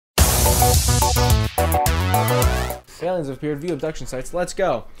Aliens have appeared. View abduction sites. Let's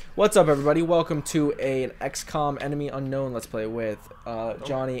go. What's up, everybody? Welcome to an XCOM Enemy Unknown Let's Play with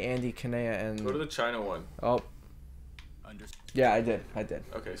Jonnie, Andy, Kanaiya, and... Go to the China one. Oh. Yeah, I did.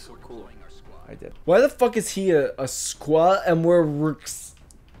 Okay, so cool. I did. Why the fuck is he a squat and we're rooks?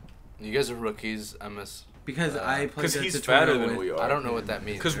 You guys are rookies, Because I played because he's fatter than we are. I don't know what that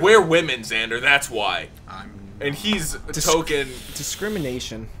means. Because we're women, Xander. That's why. And he's a token.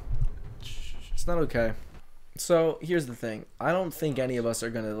 Discrimination. It's not okay. So here's the thing. I don't think any of us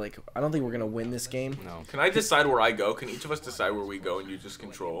are gonna I don't think we're gonna win this game. No. Can I decide where I go? Can each of us decide where we go and you just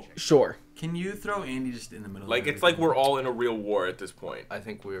control? Sure. Can you throw Andy just in the middle? Like it's like we're all in a real war at this point. I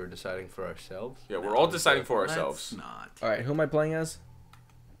think we were deciding for ourselves. Yeah, we're all deciding for ourselves. Not. All right, who am I playing as?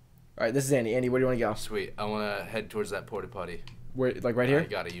 All right, this is Andy. Andy, where do you want to go? Sweet. I want to head towards that porta potty. Where, like right here? I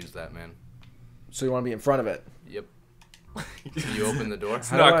gotta use that, man. So you want to be in front of it? Yep. Can you open the door?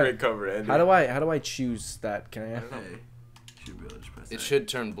 It's not great cover, Andy. How do I choose that? Can I? Should be able to just press It that. should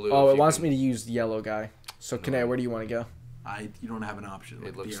turn blue. Oh, it wants me to use the yellow guy. So Kanaiya, where do you want to go? You don't have an option.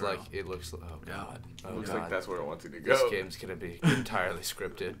 It looks like oh god. Oh Looks god. like that's where it wants you to go. This game's gonna be entirely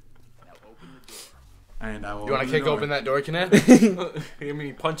scripted. And I will. You want to kick open that door, Kanaiya? I mean,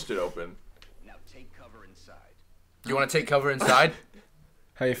 he punched it open. Now take cover inside. You want to take cover inside?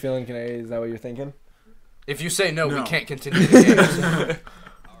 How you feeling, Kanaiya? Is that what you're thinking? If you say no, we can't continue the game.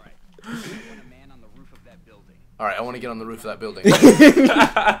 All right. I want a man on the roof of that building. All right, I want to get on the roof of that building.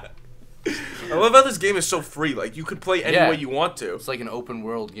 I love how this game is so free. Like you could play any way you want to. It's like an open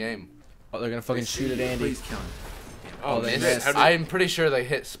world game. Oh, they're gonna fucking shoot at Andy. Please kill him. Oh, they man. missed. I'm pretty sure they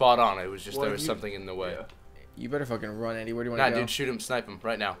hit spot on. It was just Well, there was something in the way. Yeah. You better fucking run, Andy. Where do you want Nah, to go? dude, shoot him, snipe him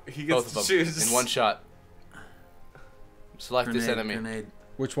right now. He gets Both of to them choose. in one shot. Select this enemy. Grenade.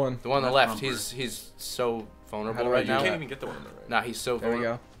 Which one? The one on the Left left. bumper. He's so vulnerable How do I right do now. You can't even get the one on the right. Nah, he's so There we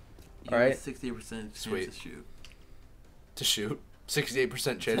vulnerable. go. All right. 60% chance Sweet. to shoot. To shoot.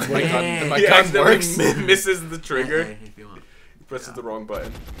 68% chance. Dang. My He gun accidentally works. misses the trigger. Hey, if you want. He presses the wrong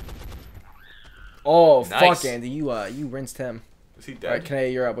button. Oh, Nice. fuck, Andy. You rinsed him. Is he All right, dead?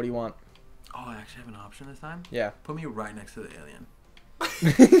 Kanaiya, you're up. What do you want? Oh, I actually have an option this time. Yeah. Put me right next to the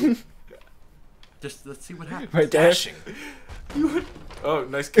alien. Just let's see what happens. Right there. Dashing. Oh,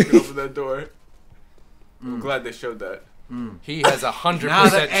 nice kicking open that door. I'm glad they showed that. He has 100% Now the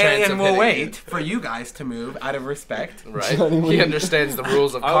chance alien of will hitting wait for you guys to move out of respect. you. Right? Johnny, He understands the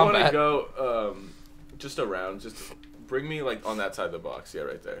rules of I want to combat. go just around. Just bring me like on that side of the box. Yeah,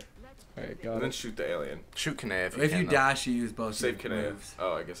 right there. All right, got And then it. shoot the alien. Shoot Kanaiya if you If can. you though. dash, you use both Save your Kanaiya. moves.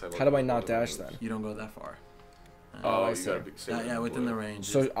 Oh, I guess I. How do I not dash then? You don't go that far. Oh, I you see. gotta be. save Yeah, it within the blue. range.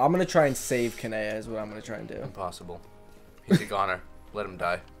 So I'm gonna try and save Kanaiya. Is what I'm gonna try and do. Impossible. He's a goner. Let him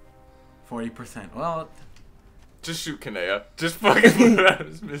die. 40%. Well, Just shoot Kanaiya. Just fucking put it out of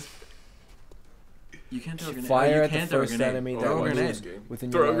his miss. you can't throw a grenade. Fire you at the can throw a first grenade. enemy that Throw a moves grenade. Game.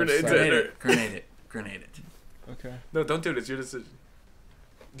 within Throw your a line of grenade sight. in Grenade there. it. Grenade it. Grenade it. Okay. No, don't do it. It's your decision.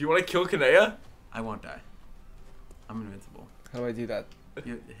 Do you want to kill Kanaiya? I won't die. I'm invincible. How do I do that?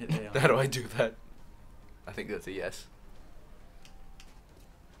 You hit A. How do I do that? I think that's a yes.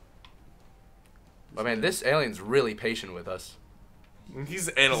 But man, this alien's really patient with us. He's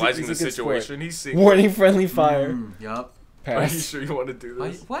analyzing he's the a good sport. situation. He's seeing. Warning, friendly fire. Yup. Are you Pass. sure you want to do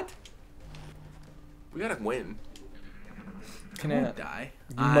this? What? We gotta win. I Kanaiya, won't die.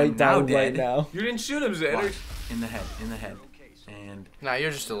 you I'm might die now right dead. now. You didn't shoot him, Xander. Watch. In the head. In the head. And Nah,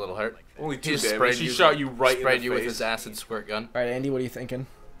 you're just a little hurt. Only He 2 just damage. sprayed He you, shot you right in the sprayed you with face. his acid squirt gun. All right, Andy, what are you thinking?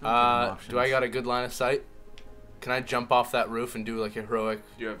 Do I got a good line of sight? Can I jump off that roof and do like a heroic?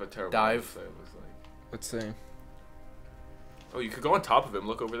 You have a terrible Dive. sight, it looks like. Let's see. Oh, you could go on top of him.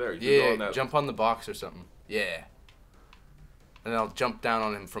 Look over there. You could go Yeah, on that. jump on the box or something. Yeah. And then I'll jump down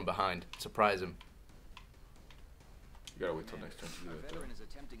on him from behind, surprise him. You gotta wait till next turn to do that. Though. Veteran is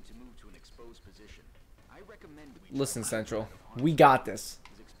attempting to move to an exposed position. I recommend we Listen, Central. We got this.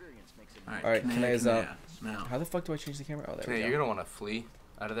 His experience makes him All right, Kanaiya's up. Now. How the fuck do I change the camera? Oh, there Kanaiya, we you're go. gonna want to flee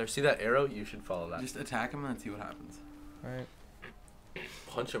out of there. See that arrow? You should follow that. Just attack him and see what happens. All right.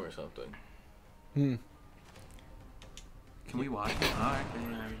 Punch him or something. Hmm. Can we watch him? Alright,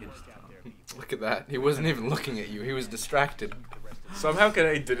 yeah, we can just tell. Look at that. He wasn't even looking at you. He was distracted. Somehow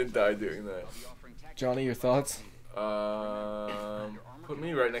Kanaiya didn't die doing that. Johnny, your thoughts? Put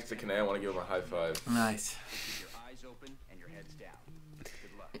me right next to Kanaiya. I want to give him a high five. Nice. your eyes open and your heads down.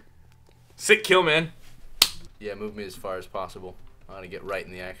 Good luck. Sick kill, man. Yeah, move me as far as possible. I want to get right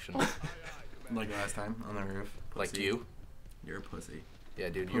in the action. Like last time on the roof. Like Pussy. you. You're a pussy. Yeah,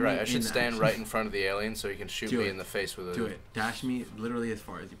 dude, Put you're right. me I should in stand action. right in front of the alien so he can shoot Do me it. in the face with a... Do it. Dash me literally as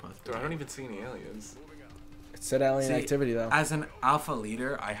far as you possibly Dude, I can. don't even see any aliens. It said alien See, activity though. As an alpha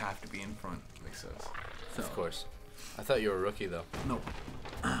leader, I have to be in front. Makes sense. So, Of course. I thought you were a rookie though. No.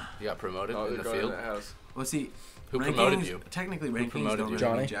 You got promoted Oh, in they're the going in field. that house. Well, see. Who promoted you? Technically, rankings promoted don't you? really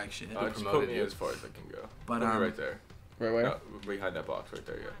Johnny? mean jack shit. Just put promoted me you. as far as I can go. But, Put me right there. Right where? No, behind that box right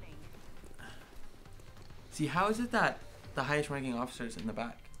there, yeah. See, how is it that the highest ranking officer's in the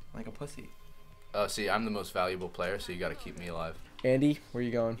back? Like a pussy. Oh, see, I'm the most valuable player, so you got to keep me alive. Andy, where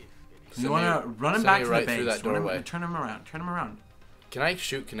you going? Send You want to me- run him send back me to right the through base. that doorway. Turn him around. Turn him around. Can I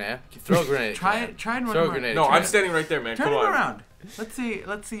shoot Kanaiya? Throw a grenade. Try Kanaiya. it. Try and run Throw a him grenade. No, Kanaiya. I'm standing right there, man. Turn Come him on. around. Let's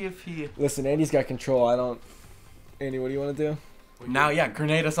see if he. Listen, Andy's got control. I don't. Andy, what do you want to do? Now, yeah,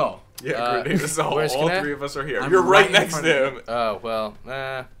 grenade us all. Yeah, grenade us all. where's All Kanaiya? 3 of us are here. I'm You're right right in next front to of him. Oh,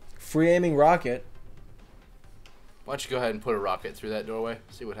 well, Free aiming rocket. why don't you go ahead and put a rocket through that doorway?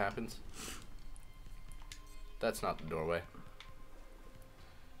 See what happens. That's not the doorway.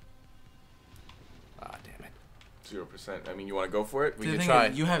 Ah, damn it. 0%. I mean, you want to go for it? We The can thing try.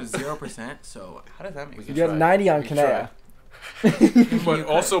 is, you have 0%. So how does that make We sense? You can got try. 90 on We can Kanaiya. But You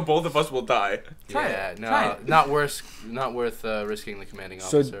also, both of us will die. Try Yeah, it. no, Try it. not worth risking the commanding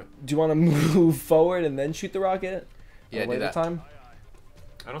So, officer. do you want to move forward and then shoot the rocket? Yeah, at a do later that. time?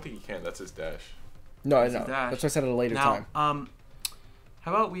 I don't think he can. That's his dash. No, This no. is dash. That's what I said at a later Now, time.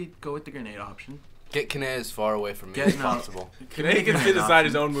 how about we go with the grenade option? Get Kanaiya as far away from me Get as no. possible. Kanaiya can Grenade decide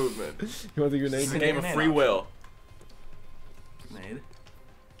his option. own movement. You want the grenade? It's a Grenade game of option. free will. Grenade.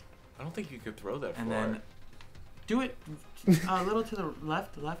 I don't think you could throw that And far. then do it a little to the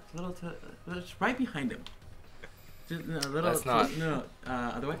left, little to just right behind him. Just a little. That's not- No,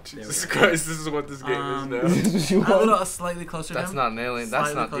 other way. There we Jesus go. Christ, this is what this game is now. You A want- little slightly closer to That's him. not an alien.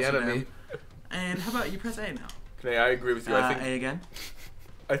 That's Slightly not the closer to enemy. him. And how about you press A now? Okay, I agree with you. A again.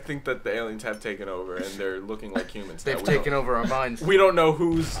 I think that the aliens have taken over and they're looking like humans. now. They've We don't- taken over our minds. We don't know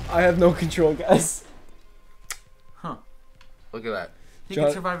who's. I have no control, guys. Huh. Look at that. He John-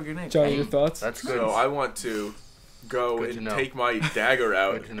 can survive a grenade. Johnny, your thoughts? That's good. So I want to go Good to and know. take my dagger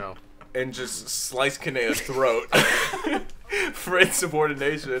out Good to know. and just slice Kanaiya's throat for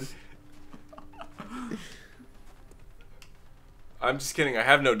insubordination. I'm just kidding. I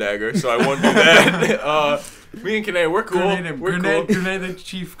have no dagger, so I won't do that. Me and Kanaiya, we're cool. Grenade him. We're Grenade, cool. grenade the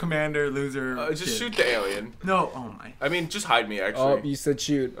chief commander, loser. Just kid. shoot the alien. No, oh my. I mean, just hide me, Oh, actually. you said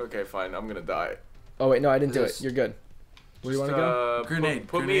shoot. Okay, fine. I'm gonna die. Oh, wait, no, I didn't do This- it. You're good. Where do you Just, want to go? Grenade,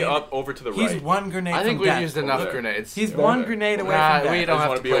 Put me grenade. up over to the He's right. one grenade I think from we've death. used enough there. grenades. He's Okay. one grenade away Nah, from we death. don't I have just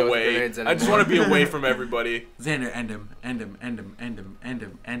want to to be play with away. grenades I just anymore. want to be away from everybody. Xander, end him, end him, end him, end him, end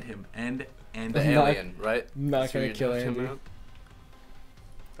him, end him, end The Not- alien, right? Not That's who gonna you're kill talking Andy. about?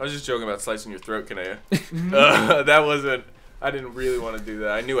 I was just joking about slicing your throat, Kanaiya. Mm-hmm. That wasn't. I didn't really want to do that.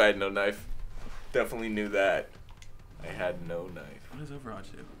 I knew I had no knife. Definitely knew that. I had no knife. What does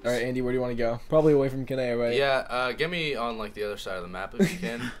Overwatch do? All right, Andy, where do you want to go? Probably away from Kanaiya, right? Yeah, get me on like the other side of the map if you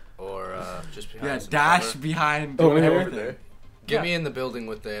can, or just behind. Yeah, some dash cover. behind. Over do here? everything. Over there. Get Yeah. me in the building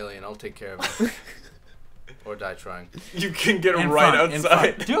with the alien. I'll take care of it. Or die trying. You can get In right front, in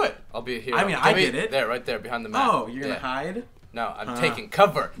outside. front. Do it. I'll be a hero. I mean, Get I me did it. There, right there, behind the map. Oh, you're gonna Yeah. hide? No, I'm Ah. taking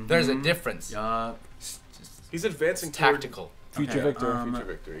cover. There's a Mhm. difference. Yeah. He's advancing It's toward tactical. Future Okay, Victor. future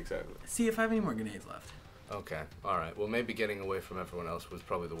victory, exactly. See if I have any more grenades left. Okay, all right. Well, maybe getting away from everyone else was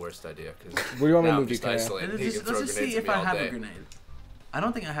probably the worst idea because Where do you want me to now I'm move you, just Kanaiya? isolated. He Let's can just, throw see grenades at if me I all have day. a grenade. I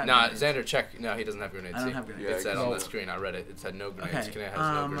don't think I have. Nah, grenades. Xander, check. No, he doesn't have grenades. I don't See? have grenades. It said Yeah, on no. the screen. I read it. It said no grenades. Okay, Kanaiya has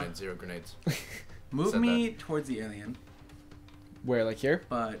no grenades. 0 grenades. Move said me towards the alien, Where, like here?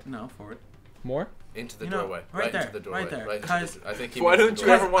 but no, forward. More? Into the You know, doorway. right there, into the doorway. right there. Into Guys- I think he Why means don't the you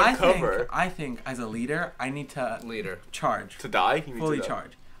doorway. ever want I cover? think, I think as a leader, I need to Leader. charge. To die? You need Fully to die.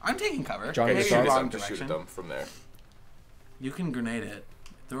 charge. I'm taking cover. Johnny, Maybe just Shoot shoot at wrong them, just shoot at direction. them from there. You can grenade it.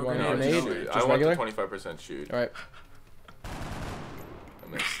 Throw You a want a No, grenade. grenade? just shoot. Just I want regular? the 25% shoot. All right. I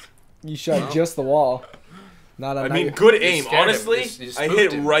missed. You shot Well. just the wall. Not a I night- mean, good aim. scared him. Honestly, You I spooked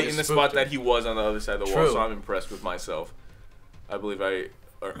hit him. right You in the spooked spot him. that he was on the other side of the wall, True. so I'm impressed with myself. I believe I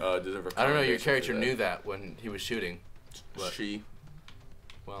deserve a I don't know. Your commendation for character that. knew that when he was shooting. What? She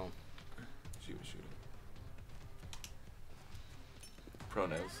Well, was shooting.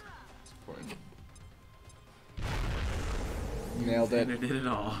 Pronouns. It's important. Nailed it. Xander did it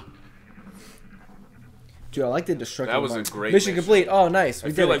all. Dude, I like the destructive That was a one. great mission mission. complete. Oh, nice. I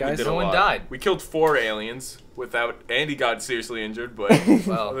We feel did like it, we guys. did a No one lot. died. We killed 4 aliens without Andy got seriously injured, but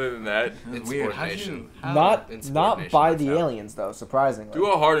well, other than that, That's weird. How'd Insubordination. you? How? Not Insubordination, by that's the how. aliens though, surprisingly. do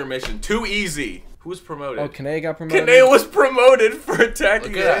a harder mission. Too easy. Who was promoted? Oh, Kanaiya got promoted. Kanaiya was promoted for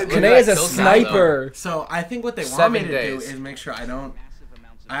attacking Look at that. Andy. Look at Kanaiya's a kill count, sniper. So I think what they want 7 me to do days. is make sure I don't.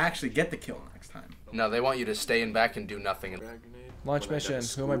 I actually get the kill next time. No, they want you to stay in back and do nothing. Frag grenade. Launch When I got mission.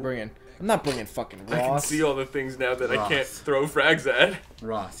 to Who am I school. bringing? I'm not bringing fucking Ross. I can see all the things now that I can't Ross. throw frags at.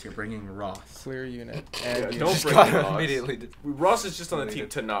 Ross, you're bringing Ross. Clear unit. Yeah, And don't unit. bring Gotta Ross. immediately. Ross is just on the team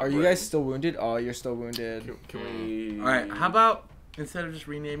to not Are you bring. guys still wounded? Oh, you're still wounded. Can we... Alright, how about instead of just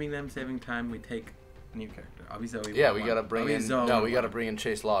renaming them, saving time, we take a new character? I'll be Zoe. Yeah, we gotta bring I'll be in. Zoe. No, we gotta bring in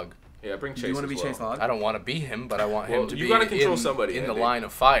Chase Log. Yeah, bring Chase. Do you want to as be well. Chase Log? I don't want to be him, but I want Well, him to you be gotta control in, somebody, in the Andy. line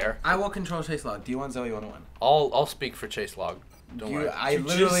of fire. I will control Chase Log. Do you want Zoe 101? I'll speak for Chase Log. Don't worry. I You just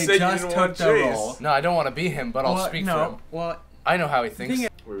literally said you just didn't took want the Chase. role. No, I don't want to be him, but I'll Well, speak no, for him. Well, I know how he thinks. thing is-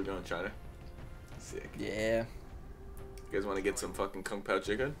 Where are we going, China? Sick. Yeah. You guys want to get some fucking Kung Pao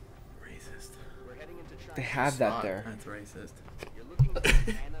chicken? racist. We're heading into China. They have that there. That's racist. You're looking for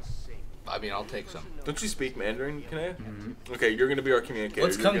Anna Singh. I mean, I'll take some. Don't you speak Mandarin, Kanaiya? Mm-hmm. Okay, you're gonna be our communicator.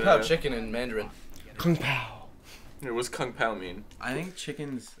 What's You're Kung gonna- Pao chicken in Mandarin? Kung Pao. Here, what's Kung Pao mean? I think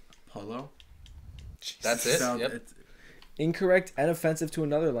chicken's polo. That's it? So Yep. it's, Incorrect and offensive to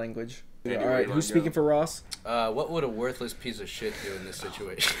another language. Andy, All where right, you who's wanna speaking go? for Ross? What would a worthless piece of shit do in this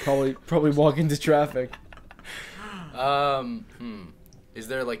situation? Probably walk into traffic. Is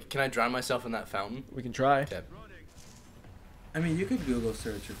there like, can I drown myself in that fountain? We can try. Okay. I mean, you could Google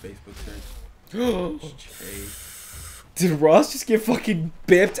search or Facebook search. Chase. Did Ross just get fucking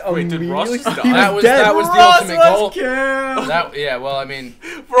bipped Wait, did immediately? Ross just die? He That was dead. that was the Ross ultimate was goal. killed! That yeah, well, I mean,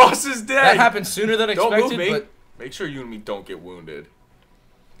 Ross is dead. that happened sooner than Don't expected, move me. but Make sure you and me don't get wounded.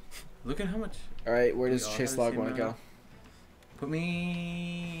 Look at how much. All right, where We does all Chase have the Log same want to amount. go? Put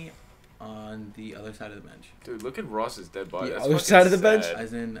me on the other side of the bench. Dude, look at Ross's dead body. The That's other fucking side of the bench? sad.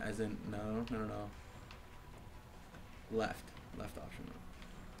 As in, no. Left option.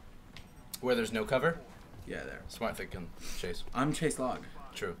 where there's no cover, Yeah, there. smart thinking, Chase. I'm Chase Log.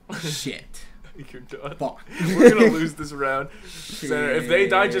 True. Shit. You're done. Fuck. We're gonna lose this round. Xander, if they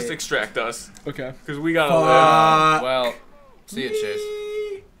die, just Shit. extract us. Okay. Because we gotta Fuck. Well, see it,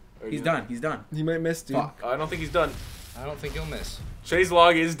 Chase. live. He's done. He's done. He might miss, dude. Fuck. I don't think he's done. I don't think you'll miss. Chase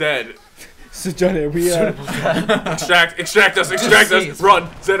Log is dead. So Johnny, we Extract us, extract Jeez. us. Run,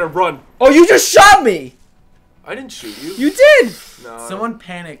 Xander, run. Oh, you just shot me. I didn't shoot you. You did. No. Someone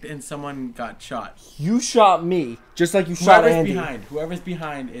panicked and someone got shot. You shot me, just like you shot Whoever's Andy. behind. Whoever's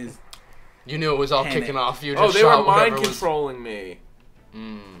behind is. You knew it was all Panic. kicking off. You just Oh, they shot were mind whoever was- controlling me.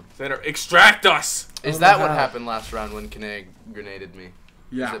 Mm. Xander, extract us. Is Oh, that no, what how? happened last round when Kanaiya grenaded me?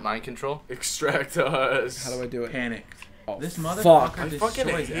 Yeah. Is it mind control? Extract us. How do I do it? Panicked. Oh, This fuck. motherfucker I fucking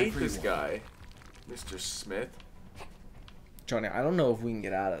destroys hate this everyone. guy. Mr. Smith. Johnny, I don't know if we can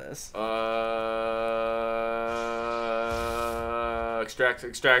get out of this.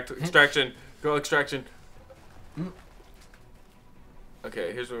 Extraction. Go extraction.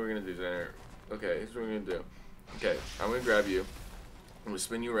 Okay, here's what we're gonna do, Xander. Okay, here's what we're gonna do. Okay, I'm gonna grab you. I'm gonna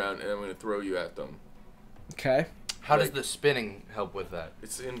spin you around, and I'm gonna throw you at them. Okay. How does Like- the spinning help with that?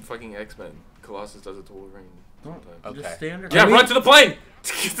 It's in fucking X-Men. Colossus does it to Wolverine. Don't sometimes. Okay. just stay under. Yeah, run to the plane!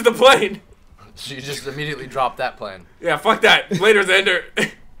 Get to the plane! So you just immediately dropped that plan. Yeah, fuck that. Later, Xander.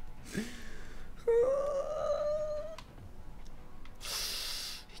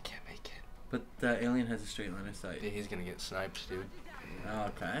 He can't make it. But the alien has a straight line of sight. Yeah, he's gonna get sniped, dude.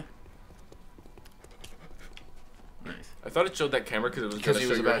 Okay. Nice. I thought it showed that camera because it was Because gonna he show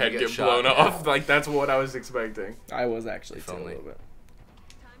was your about to head get get shot, blown yeah. off. Like, that's what I was expecting. I was actually If too, a only. little bit.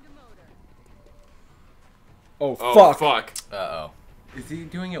 Time to motor. Oh, Oh, fuck. fuck. Uh-oh. Is he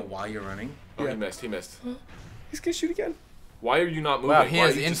doing it while you're running? Oh, Yeah. he missed. He missed. He's gonna shoot again. Why are you not moving? Wow, he Why are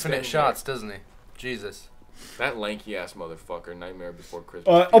has you just infinite standing shots, doesn't he? Jesus. there? That lanky ass motherfucker. Nightmare Before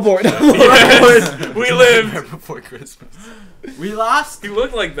Christmas. Abort. Yes, we lived. Before Christmas. We lost. He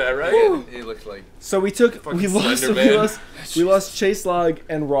looked like that, right? He looked like... So we took, Fucking we lost, Slender we Man. lost, we lost Chase Log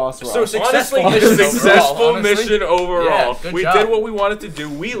and Ross. So Ross. successful Honestly, mission overall, successful honestly. mission overall. Yeah, good we job. did what we wanted to do.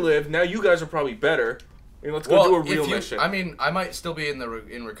 We lived. Now you guys are probably better. And let's go do a real if you, mission. I mean, I might still be in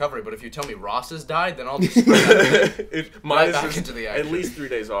recovery, but if you tell me Ross has died, then I'll just Mine right is back just into the at action. least 3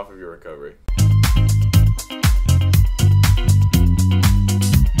 days off of your recovery.